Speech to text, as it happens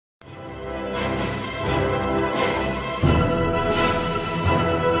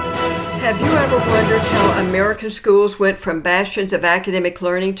Have you ever wondered how American schools went from bastions of academic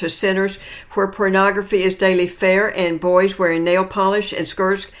learning to centers where pornography is daily fare and boys wearing nail polish and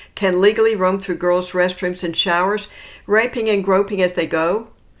skirts can legally roam through girls' restrooms and showers, raping and groping as they go?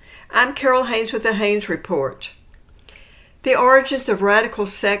 I'm Carole Haynes with the Haynes Report. The origins of radical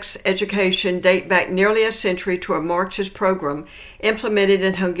sex education date back nearly a century to a Marxist program implemented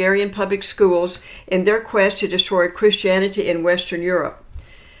in Hungarian public schools in their quest to destroy Christianity in Western Europe.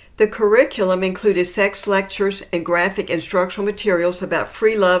 The curriculum included sex lectures and graphic instructional materials about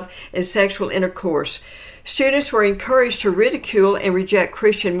free love and sexual intercourse. Students were encouraged to ridicule and reject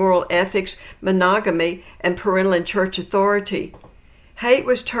Christian moral ethics, monogamy, and parental and church authority. Hate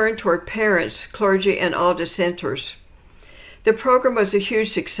was turned toward parents, clergy, and all dissenters. The program was a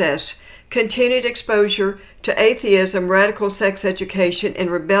huge success. Continued exposure to atheism, radical sex education, and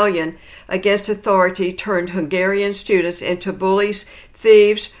rebellion against authority turned Hungarian students into bullies,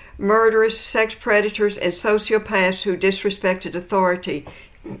 thieves, murderers, sex predators, and sociopaths who disrespected authority.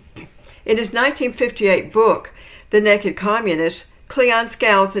 In his 1958 book, The Naked Communist, Cleon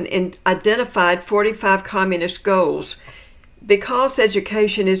Skousen identified 45 communist goals. Because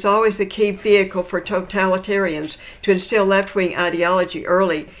education is always the key vehicle for totalitarians to instill left-wing ideology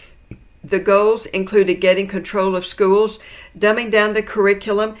early, the goals included getting control of schools, dumbing down the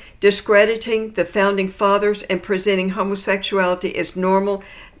curriculum, discrediting the founding fathers, and presenting homosexuality as normal,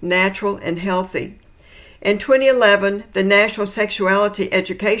 natural, and healthy. In 2011, the National Sexuality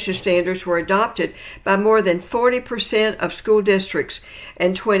Education Standards were adopted by more than 40% of school districts.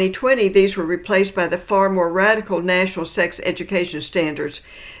 In 2020, these were replaced by the far more radical National Sex Education Standards,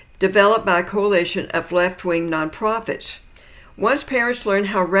 developed by a coalition of left-wing nonprofits. Once parents learn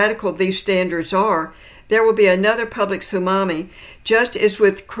how radical these standards are, there will be another public tsunami, just as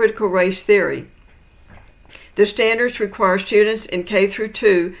with critical race theory. The standards require students in K through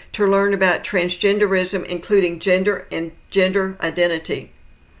 2 to learn about transgenderism, including gender and gender identity.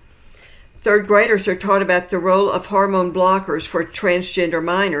 Third graders are taught about the role of hormone blockers for transgender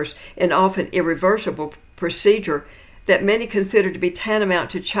minors, an often irreversible procedure that many consider to be tantamount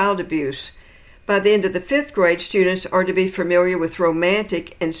to child abuse. By the end of the 5th grade, students are to be familiar with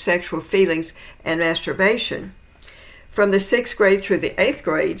romantic and sexual feelings and masturbation. From the 6th grade through the 8th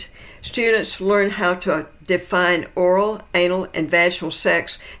grade, students learn how to define oral, anal, and vaginal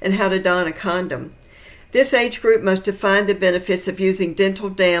sex and how to don a condom. This age group must define the benefits of using dental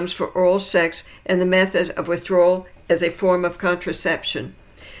dams for oral sex and the method of withdrawal as a form of contraception.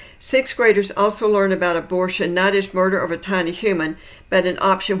 6th graders also learn about abortion not as murder of a tiny human, but an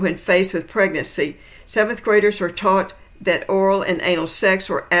option when faced with pregnancy. 7th graders are taught that oral and anal sex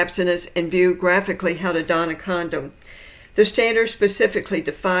or abstinence and view graphically how to don a condom. The standards specifically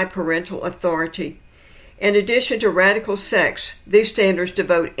defy parental authority. In addition to radical sex, these standards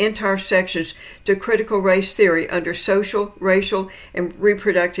devote entire sections to critical race theory under social, racial, and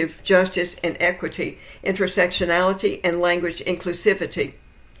reproductive justice and equity, intersectionality, and language inclusivity.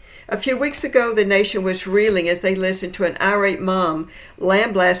 A few weeks ago, the nation was reeling as they listened to an irate mom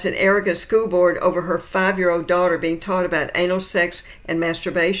lambaste an arrogant school board over her 5-year-old daughter being taught about anal sex and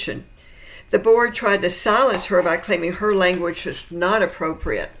masturbation. The board tried to silence her by claiming her language was not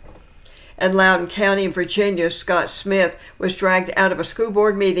appropriate. In Loudoun County in Virginia, Scott Smith was dragged out of a school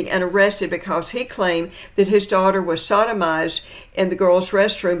board meeting and arrested because he claimed that his daughter was sodomized in the girls'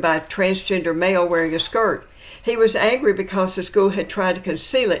 restroom by a transgender male wearing a skirt. He was angry because the school had tried to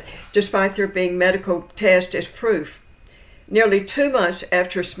conceal it, despite there being medical tests as proof. Nearly 2 months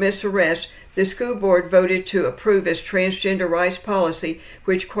after Smith's arrest, the school board voted to approve its transgender rights policy,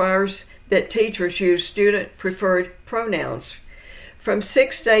 which requires that teachers use student-preferred pronouns. From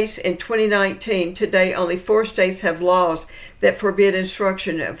 6 states in 2019, today only 4 states have laws that forbid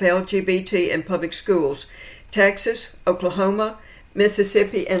instruction of LGBT in public schools: Texas, Oklahoma,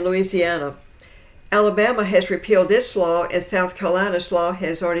 Mississippi, and Louisiana. Alabama has repealed its law, and South Carolina's law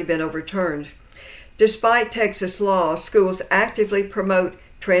has already been overturned. Despite Texas law, schools actively promote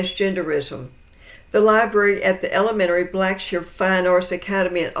transgenderism. The library at the elementary Blackshear Fine Arts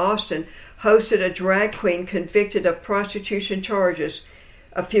Academy in Austin hosted a drag queen convicted of prostitution charges.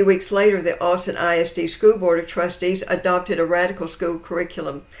 A few weeks later, the Austin ISD School Board of Trustees adopted a radical school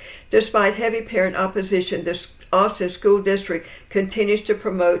curriculum. Despite heavy parent opposition, the Austin School District continues to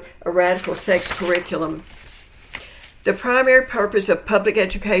promote a radical sex curriculum. The primary purpose of public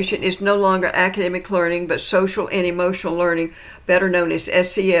education is no longer academic learning, but social and emotional learning, better known as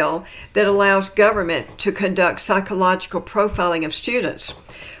SEL, that allows government to conduct psychological profiling of students.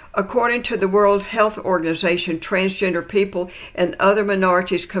 According to the World Health Organization, transgender people and other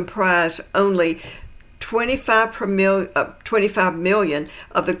minorities comprise only 25 million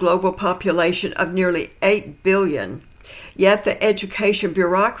of the global population of nearly 8 billion. Yet the education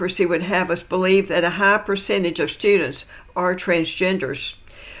bureaucracy would have us believe that a high percentage of students are transgenders.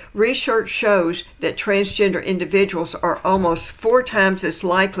 Research shows that transgender individuals are almost 4 times as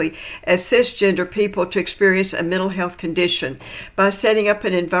likely as cisgender people to experience a mental health condition. By setting up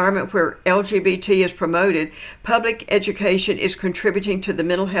an environment where LGBT is promoted, public education is contributing to the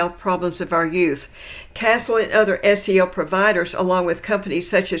mental health problems of our youth. Castle and other SEL providers, along with companies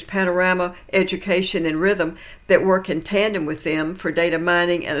such as Panorama Education and Rhythm that work in tandem with them for data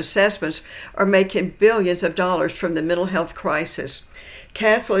mining and assessments, are making billions of dollars from the mental health crisis.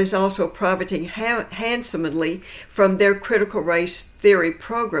 Castle is also profiting handsomely from their critical race theory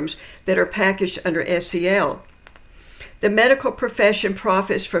programs that are packaged under SEL. The medical profession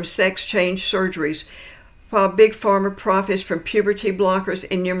profits from sex change surgeries, while Big Pharma profits from puberty blockers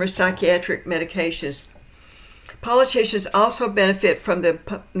and numerous psychiatric medications. Politicians also benefit from the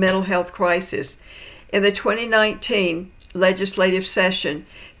mental health crisis. In the 2019 legislative session,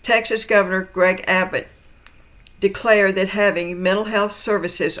 Texas Governor Greg Abbott declared that having mental health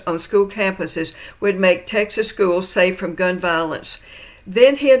services on school campuses would make Texas schools safe from gun violence.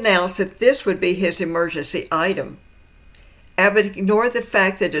 Then he announced that this would be his emergency item. Abbott ignored the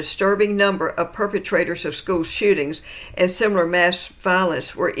fact that a disturbing number of perpetrators of school shootings and similar mass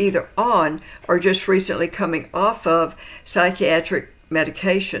violence were either on or just recently coming off of psychiatric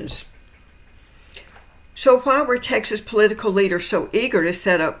medications. So why were Texas political leaders so eager to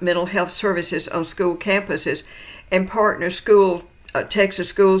set up mental health services on school campuses and partner Texas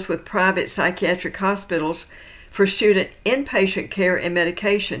schools with private psychiatric hospitals for student inpatient care and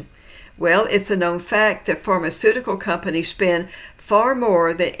medication? Well, it's a known fact that pharmaceutical companies spend far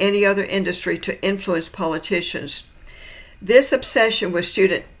more than any other industry to influence politicians. This obsession with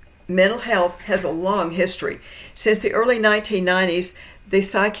student mental health has a long history. Since the early 1990s, the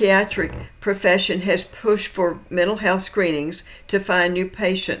psychiatric profession has pushed for mental health screenings to find new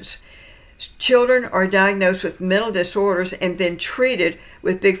patients. Children are diagnosed with mental disorders and then treated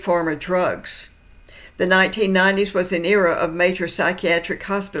with big pharma drugs. The 1990s was an era of major psychiatric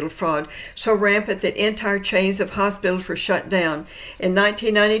hospital fraud, so rampant that entire chains of hospitals were shut down. In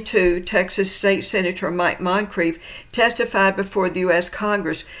 1992, Texas State Senator Mike Moncrief testified before the U.S.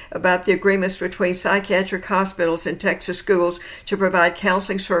 Congress about the agreements between psychiatric hospitals and Texas schools to provide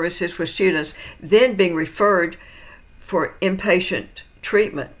counseling services with students then being referred for inpatient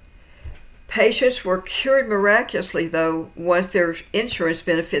treatment. Patients were cured miraculously, though, once their insurance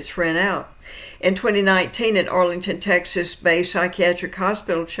benefits ran out. In 2019, an Arlington, Texas-based psychiatric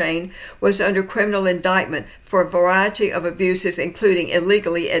hospital chain was under criminal indictment for a variety of abuses, including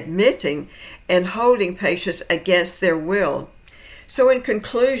illegally admitting and holding patients against their will. So in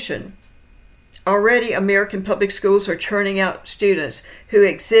conclusion, already American public schools are churning out students who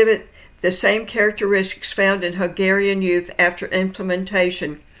exhibit the same characteristics found in Hungarian youth after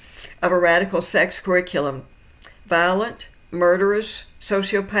implementation of a radical sex curriculum: violent, murderers,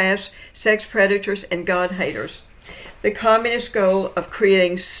 sociopaths, sex predators, and God haters. The communist goal of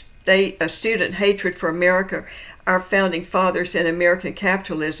creating student hatred for America, our founding fathers, and American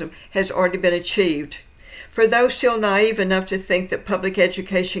capitalism has already been achieved. For those still naive enough to think that public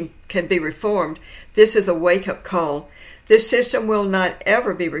education can be reformed, this is a wake-up call. This system will not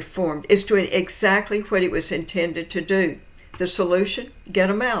ever be reformed. It's doing exactly what it was intended to do. The solution? Get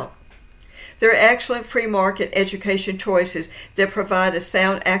them out. There are excellent free market education choices that provide a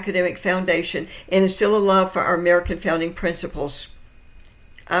sound academic foundation and instill a love for our American founding principles.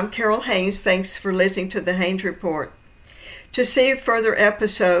 I'm Carole Haynes. Thanks for listening to the Haynes Report. To see further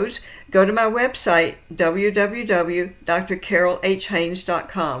episodes, go to my website,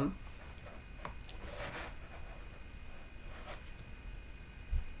 www.drcarolehaynes.com.